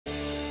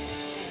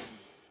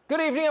Good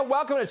evening and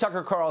welcome to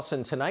Tucker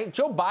Carlson Tonight.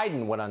 Joe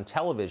Biden went on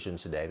television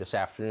this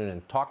afternoon,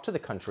 and talked to the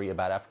country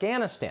about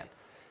Afghanistan.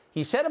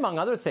 He said, among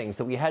other things,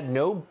 that we had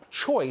no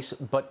choice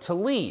but to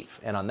leave.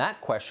 And on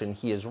that question,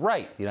 he is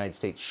right. The United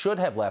States should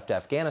have left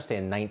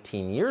Afghanistan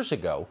 19 years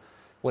ago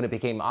when it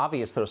became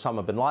obvious that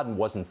Osama bin Laden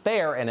wasn't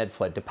there and had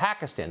fled to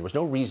Pakistan. There was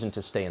no reason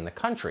to stay in the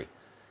country.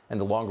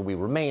 And the longer we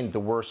remained, the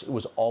worse it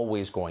was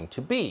always going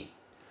to be.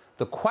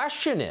 The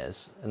question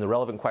is, and the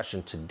relevant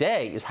question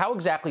today, is how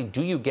exactly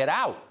do you get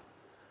out?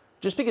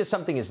 Just because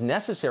something is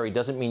necessary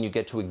doesn't mean you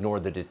get to ignore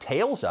the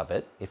details of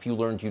it. If you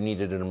learned you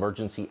needed an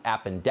emergency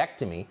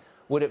appendectomy,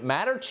 would it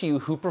matter to you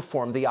who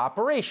performed the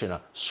operation,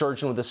 a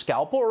surgeon with a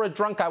scalpel or a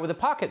drunk guy with a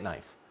pocket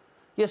knife?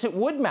 Yes, it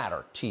would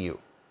matter to you.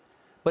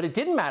 But it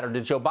didn't matter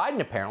to Joe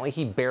Biden, apparently.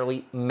 He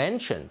barely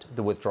mentioned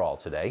the withdrawal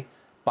today.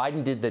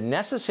 Biden did the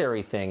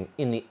necessary thing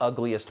in the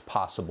ugliest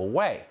possible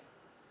way.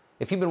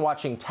 If you've been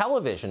watching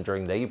television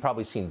during the day, you've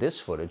probably seen this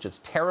footage.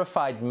 It's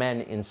terrified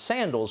men in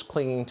sandals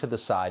clinging to the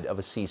side of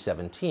a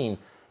C-17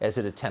 as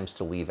it attempts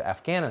to leave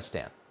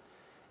Afghanistan.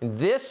 And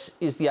this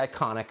is the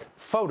iconic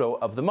photo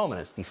of the moment.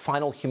 It's the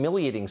final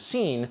humiliating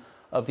scene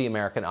of the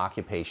American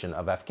occupation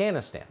of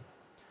Afghanistan.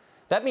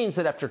 That means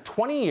that after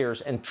 20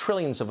 years and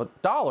trillions of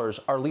dollars,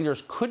 our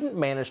leaders couldn't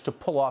manage to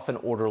pull off an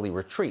orderly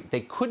retreat.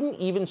 They couldn't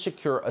even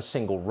secure a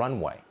single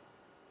runway.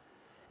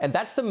 And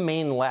that's the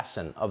main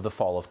lesson of the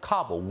fall of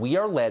Kabul. We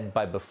are led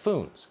by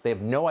buffoons. They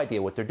have no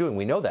idea what they're doing.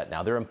 We know that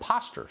now. They're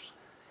imposters.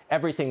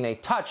 Everything they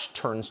touch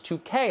turns to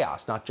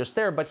chaos, not just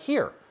there, but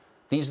here.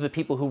 These are the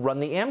people who run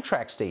the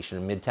Amtrak station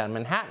in Midtown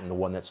Manhattan, the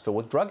one that's filled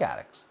with drug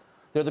addicts.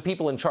 They're the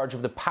people in charge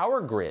of the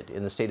power grid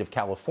in the state of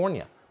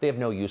California. They have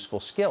no useful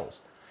skills.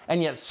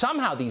 And yet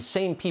somehow these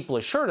same people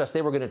assured us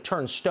they were going to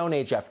turn Stone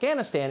Age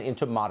Afghanistan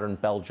into modern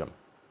Belgium.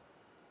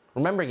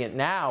 Remembering it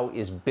now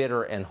is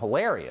bitter and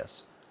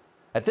hilarious.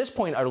 At this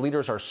point, our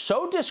leaders are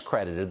so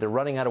discredited, they're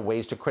running out of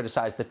ways to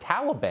criticize the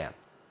Taliban.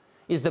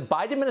 Is the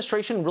Biden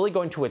administration really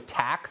going to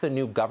attack the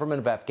new government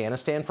of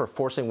Afghanistan for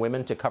forcing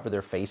women to cover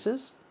their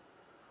faces?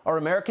 Are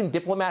American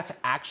diplomats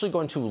actually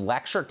going to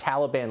lecture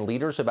Taliban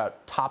leaders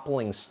about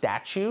toppling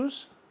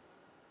statues?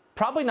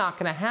 Probably not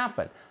going to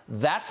happen.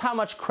 That's how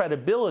much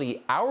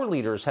credibility our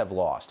leaders have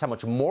lost, how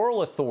much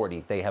moral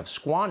authority they have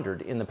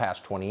squandered in the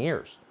past 20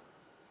 years.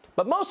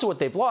 But most of what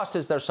they've lost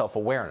is their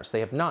self-awareness.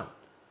 They have none.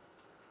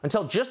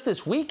 Until just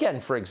this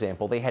weekend, for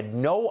example, they had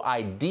no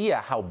idea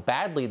how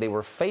badly they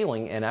were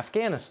failing in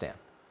Afghanistan.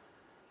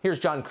 Here's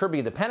John Kirby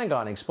of the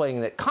Pentagon explaining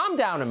that, calm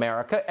down,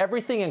 America,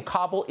 everything in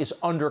Kabul is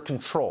under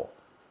control.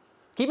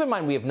 Keep in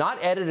mind, we have not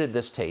edited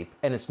this tape,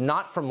 and it's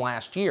not from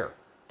last year.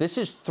 This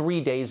is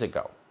 3 days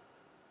ago.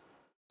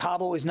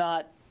 Kabul is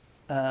not,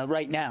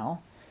 right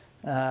now,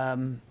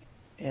 in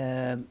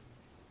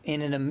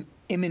an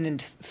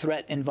imminent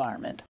threat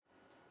environment.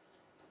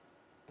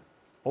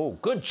 Oh,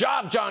 good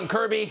job, John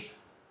Kirby.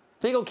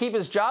 Think he'll keep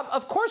his job?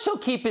 Of course he'll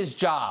keep his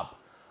job.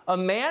 A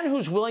man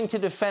who's willing to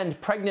defend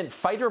pregnant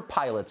fighter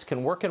pilots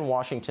can work in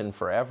Washington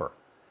forever.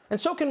 And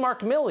so can Mark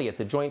Milley at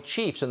the Joint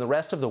Chiefs and the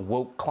rest of the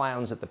woke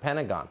clowns at the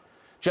Pentagon.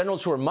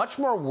 Generals who are much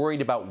more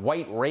worried about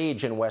white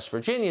rage in West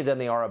Virginia than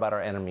they are about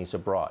our enemies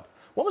abroad.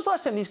 When was the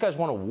last time these guys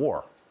won a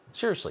war?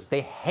 Seriously,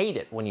 they hate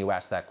it when you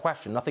ask that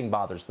question. Nothing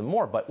bothers them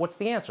more. But what's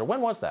the answer?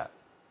 When was that?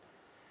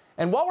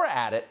 And while we're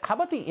at it, how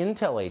about the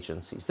intel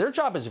agencies? Their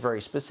job is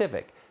very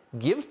specific.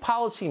 Give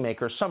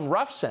policymakers some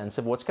rough sense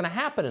of what's going to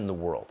happen in the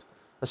world,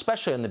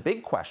 especially on the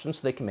big questions,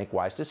 so they can make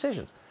wise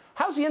decisions.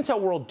 How's the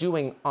intel world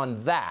doing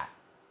on that?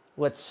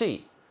 Let's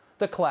see.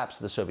 The collapse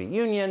of the Soviet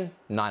Union,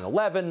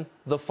 9/11,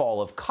 the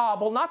fall of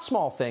Kabul, not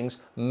small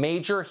things,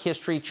 major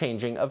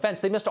history-changing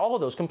events. They missed all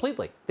of those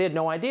completely. They had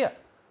no idea.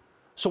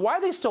 So why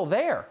are they still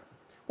there?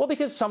 Well,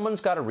 because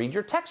someone's got to read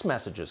your text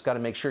messages, got to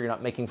make sure you're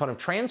not making fun of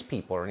trans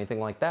people or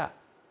anything like that.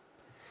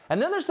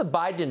 And then there's the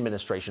Biden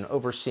administration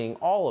overseeing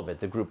all of it,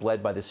 the group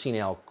led by the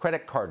senile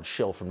credit card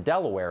shill from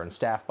Delaware and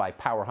staffed by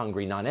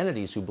power-hungry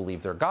nonentities who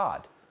believe they're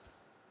God.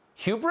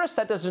 Hubris?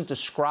 That doesn't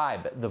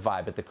describe the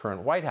vibe at the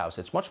current White House.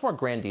 It's much more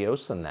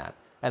grandiose than that,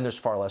 and there's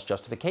far less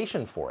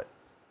justification for it.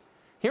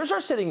 Here's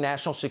our sitting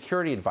national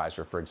security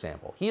advisor, for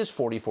example. He is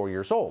 44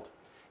 years old.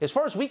 As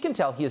far as we can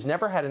tell, he has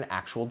never had an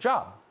actual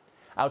job.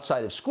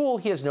 Outside of school,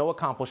 he has no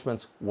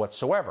accomplishments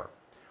whatsoever.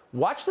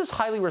 Watch this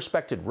highly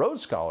respected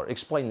Rhodes Scholar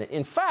explain that,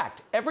 in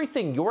fact,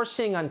 everything you're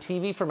seeing on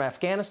TV from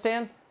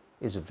Afghanistan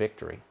is a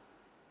victory.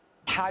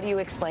 How do you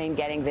explain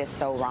getting this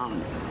so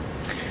wrong?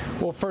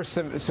 Well, first,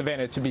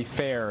 Savannah, to be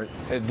fair,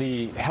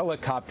 the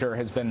helicopter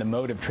has been the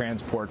mode of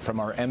transport from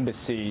our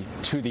embassy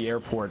to the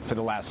airport for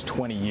the last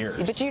 20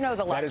 years. But you know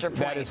the larger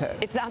point.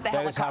 It's not the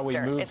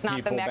helicopter. It's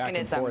not the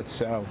mechanism. Forth,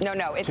 so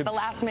No, it's the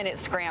last-minute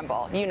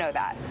scramble. You know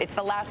that. It's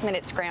the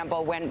last-minute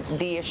scramble when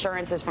the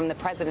assurances from the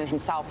president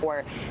himself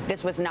were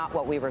this was not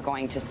what we were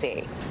going to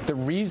see. The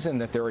reason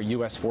that there are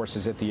U.S.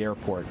 forces at the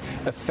airport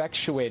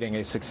effectuating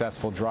a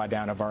successful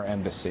drawdown of our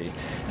embassy,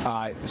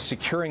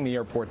 securing the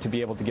airport to be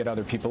able to get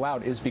other people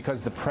out, is because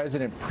the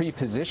president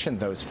pre-positioned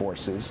those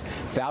forces,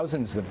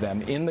 thousands of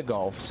them, in the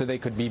Gulf so they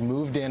could be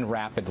moved in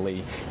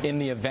rapidly in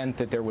the event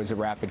that there was a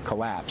rapid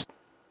collapse.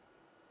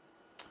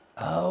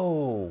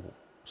 Oh,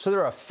 so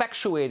they're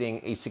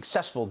effectuating a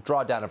successful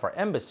drawdown of our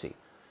embassy.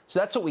 So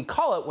that's what we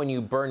call it when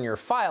you burn your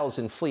files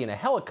and flee in a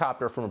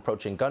helicopter from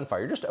approaching gunfire.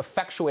 You're just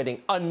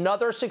effectuating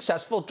another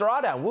successful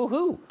drawdown.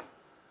 Woohoo!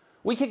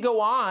 We could go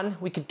on.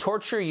 We could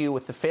torture you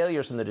with the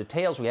failures and the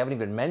details. We haven't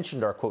even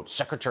mentioned our, quote,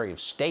 Secretary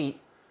of State,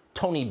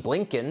 Tony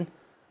Blinken,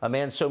 a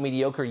man so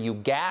mediocre you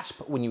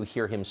gasp when you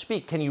hear him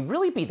speak. Can you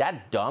really be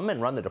that dumb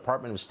and run the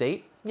Department of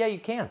State? Yeah, you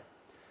can.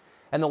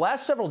 And the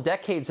last several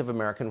decades of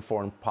American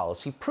foreign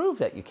policy prove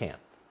that you can.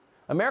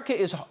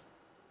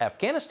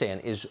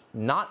 Afghanistan is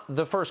not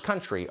the first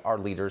country our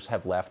leaders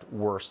have left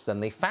worse than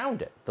they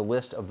found it. The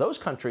list of those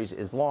countries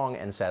is long,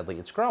 and sadly,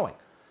 it's growing.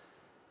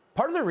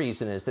 Part of the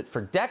reason is that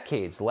for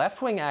decades,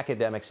 left-wing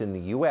academics in the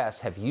U.S.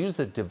 have used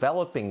the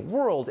developing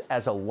world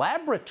as a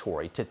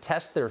laboratory to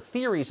test their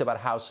theories about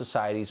how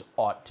societies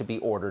ought to be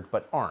ordered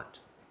but aren't.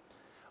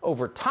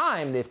 Over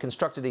time, they've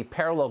constructed a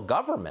parallel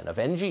government of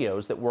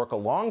NGOs that work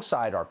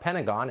alongside our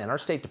Pentagon and our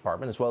State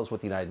Department, as well as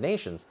with the United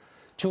Nations,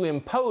 to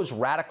impose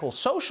radical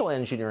social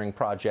engineering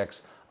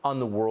projects on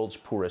the world's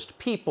poorest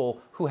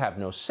people who have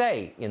no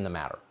say in the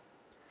matter.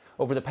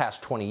 Over the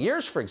past 20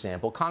 years, for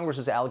example, Congress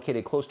has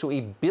allocated close to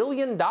 $1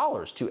 billion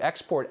to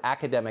export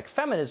academic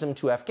feminism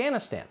to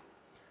Afghanistan.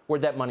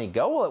 Where'd that money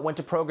go? Well, it went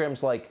to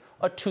programs like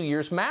a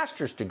 2-year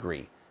master's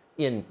degree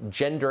in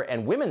gender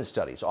and women's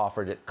studies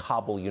offered at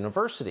Kabul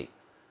University,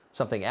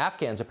 something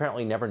Afghans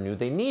apparently never knew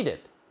they needed.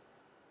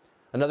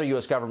 Another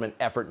U.S. government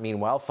effort,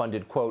 meanwhile,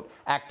 funded, quote,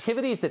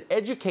 activities that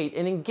educate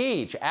and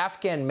engage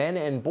Afghan men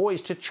and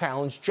boys to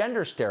challenge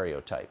gender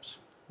stereotypes.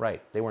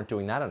 Right, they weren't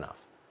doing that enough.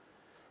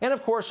 And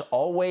of course,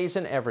 always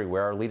and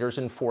everywhere, our leaders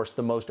enforced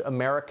the most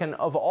American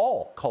of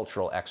all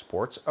cultural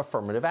exports,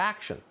 affirmative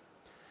action.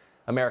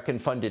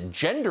 American-funded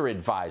gender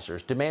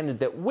advisors demanded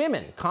that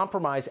women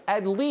compromise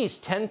at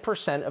least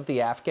 10% of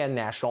the Afghan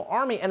National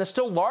Army and a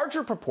still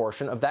larger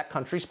proportion of that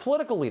country's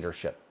political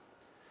leadership.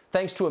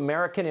 Thanks to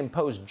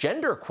American-imposed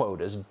gender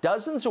quotas,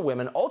 dozens of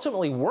women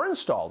ultimately were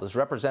installed as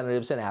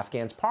representatives in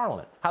Afghan's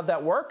parliament. How'd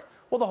that work?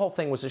 Well, the whole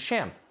thing was a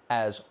sham,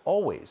 as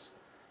always.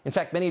 In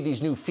fact, many of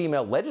these new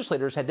female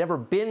legislators had never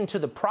been to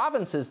the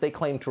provinces they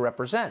claimed to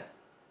represent.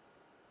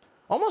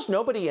 Almost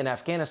nobody in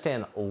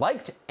Afghanistan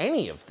liked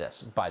any of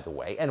this, by the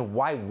way, and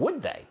why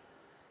would they?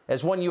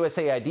 As one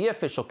USAID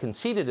official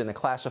conceded in a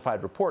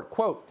classified report,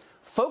 quote,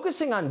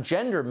 focusing on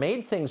gender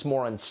made things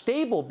more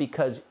unstable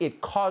because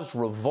it caused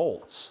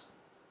revolts.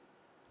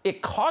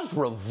 It caused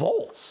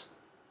revolts.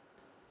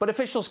 But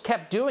officials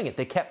kept doing it.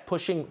 They kept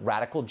pushing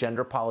radical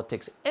gender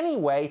politics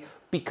anyway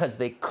because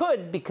they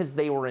could, because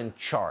they were in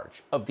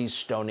charge of these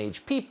Stone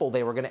Age people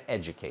they were going to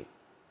educate.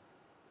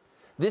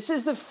 This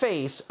is the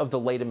face of the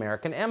late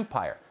American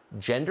empire,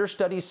 gender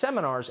studies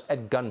seminars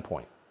at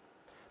gunpoint.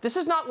 This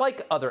is not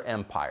like other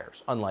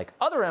empires. Unlike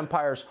other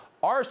empires,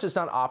 ours does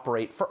not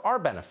operate for our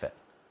benefit.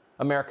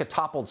 America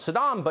toppled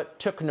Saddam but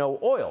took no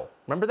oil.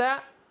 Remember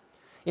that?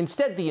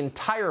 Instead, the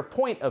entire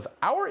point of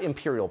our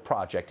imperial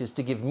project is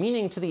to give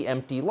meaning to the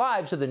empty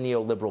lives of the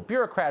neoliberal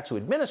bureaucrats who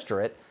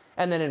administer it,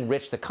 and then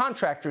enrich the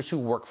contractors who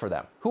work for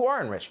them, who are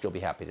enriched, you'll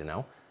be happy to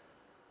know.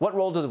 What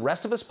role do the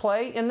rest of us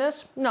play in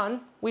this?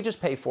 None. We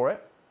just pay for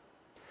it.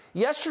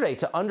 Yesterday,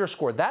 to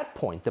underscore that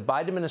point, the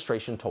Biden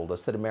administration told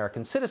us that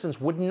American citizens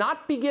would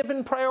not be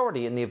given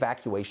priority in the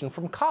evacuation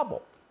from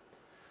Kabul.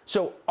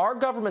 So our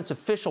government's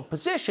official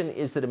position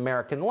is that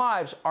American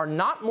lives are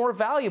not more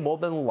valuable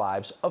than the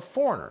lives of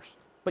foreigners.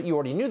 But you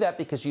already knew that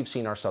because you've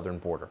seen our southern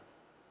border.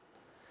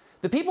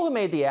 The people who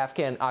made the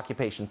Afghan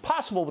occupation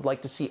possible would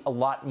like to see a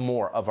lot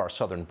more of our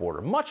southern border,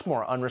 much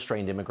more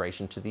unrestrained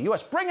immigration to the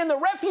U.S. Bring in the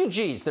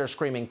refugees, they're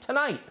screaming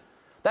tonight.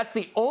 That's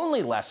the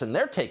only lesson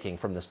they're taking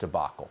from this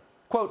debacle.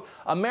 Quote,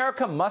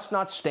 America must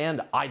not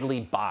stand idly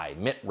by,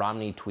 Mitt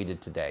Romney tweeted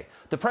today.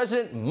 The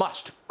president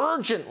must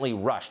urgently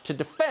rush to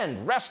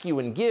defend, rescue,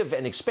 and give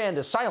and expand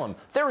asylum.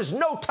 There is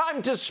no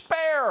time to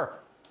spare.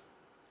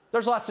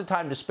 There's lots of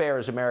time to spare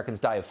as Americans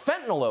die of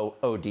fentanyl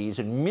ODs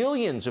and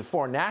millions of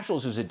foreign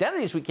nationals whose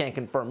identities we can't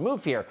confirm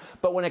move here.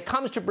 But when it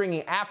comes to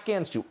bringing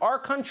Afghans to our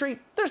country,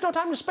 there's no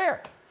time to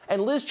spare.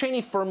 And Liz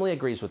Cheney firmly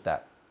agrees with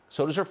that.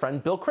 So does her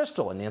friend Bill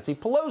Kristol and Nancy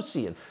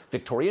Pelosi and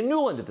Victoria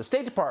Nuland at the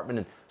State Department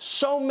and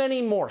so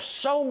many more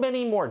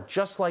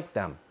just like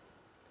them.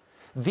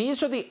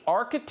 These are the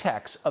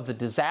architects of the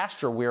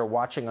disaster we are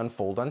watching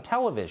unfold on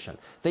television.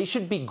 They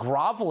should be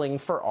groveling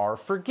for our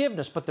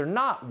forgiveness, but they're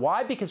not.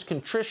 Why? Because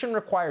contrition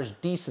requires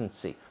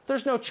decency.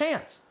 There's no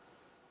chance.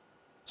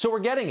 So we're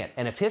getting it.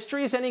 And if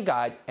history is any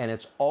guide, and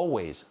it's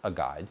always a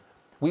guide,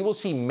 we will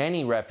see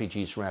many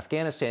refugees from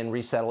Afghanistan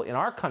resettle in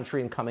our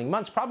country in coming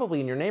months, probably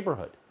in your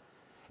neighborhood.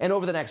 And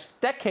over the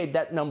next decade,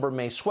 that number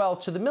may swell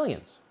to the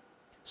millions.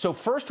 So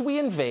first we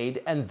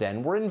invade, and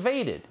then we're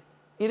invaded.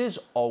 It is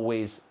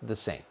always the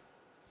same.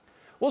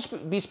 We'll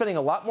be spending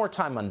a lot more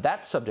time on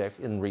that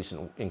subject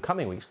in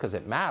coming weeks because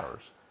it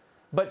matters.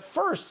 But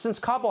first, since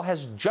Kabul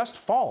has just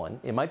fallen,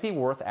 it might be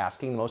worth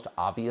asking the most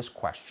obvious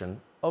question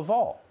of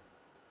all.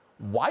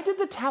 Why did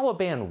the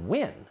Taliban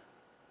win?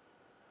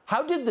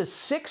 How did the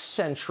 6th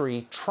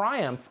century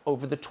triumph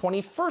over the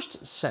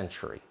 21st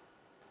century?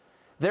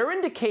 There are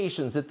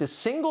indications that the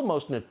single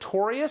most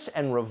notorious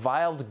and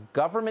reviled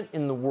government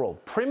in the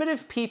world,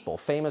 primitive people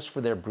famous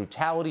for their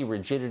brutality,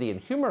 rigidity, and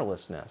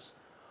humorlessness,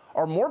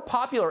 are more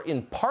popular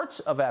in parts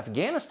of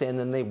Afghanistan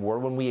than they were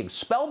when we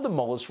expelled the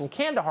mullahs from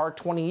Kandahar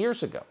 20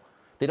 years ago.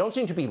 They don't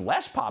seem to be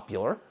less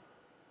popular.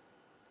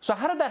 So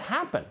how did that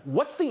happen?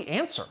 What's the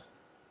answer?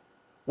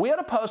 We ought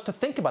to pause to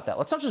think about that.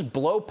 Let's not just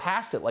blow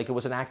past it like it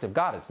was an act of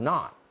God. It's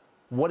not.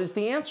 What is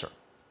the answer?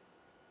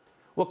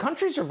 Well,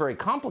 countries are very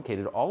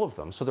complicated, all of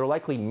them, so there are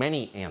likely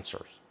many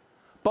answers.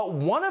 But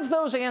one of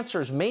those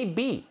answers may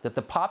be that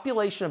the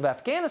population of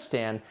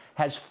Afghanistan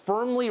has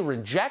firmly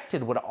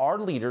rejected what our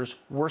leaders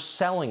were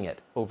selling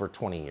it over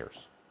 20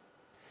 years.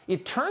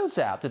 It turns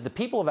out that the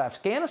people of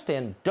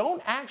Afghanistan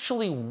don't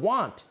actually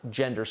want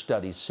gender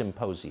studies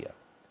symposia.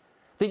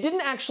 They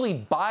didn't actually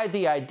buy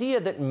the idea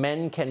that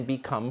men can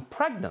become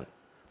pregnant.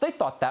 They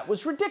thought that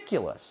was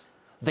ridiculous.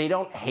 They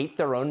don't hate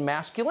their own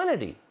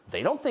masculinity.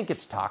 They don't think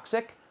it's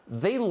toxic.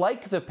 They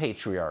like the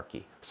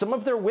patriarchy. Some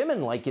of their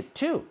women like it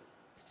too.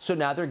 So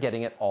now they're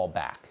getting it all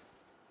back.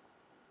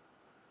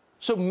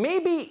 So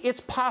maybe it's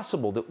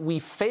possible that we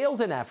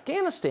failed in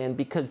Afghanistan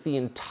because the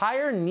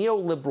entire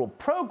neoliberal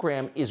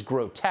program is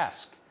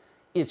grotesque.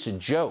 It's a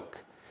joke.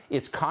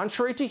 It's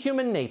contrary to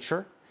human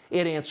nature.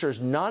 It answers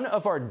none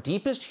of our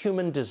deepest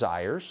human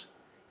desires.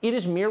 It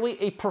is merely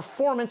a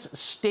performance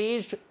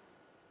staged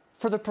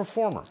for the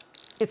performer.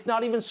 It's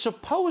not even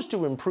supposed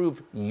to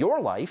improve your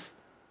life.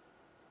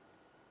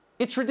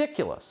 It's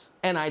ridiculous.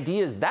 And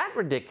ideas that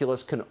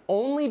ridiculous can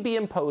only be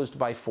imposed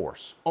by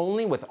force,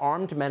 only with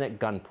armed men at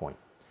gunpoint.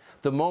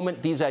 The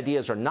moment these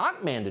ideas are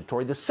not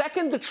mandatory, the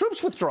second the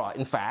troops withdraw,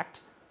 in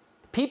fact,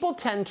 people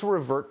tend to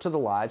revert to the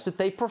lives that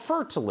they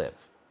prefer to live.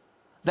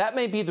 That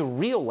may be the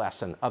real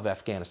lesson of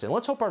Afghanistan.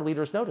 Let's hope our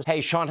leaders notice. Hey,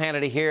 Sean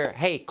Hannity here.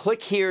 Hey,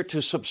 click here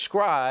to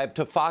subscribe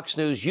to Fox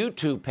News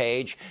YouTube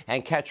page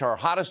and catch our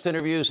hottest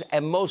interviews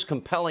and most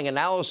compelling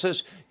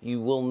analysis.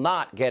 You will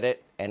not get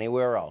it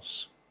anywhere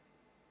else.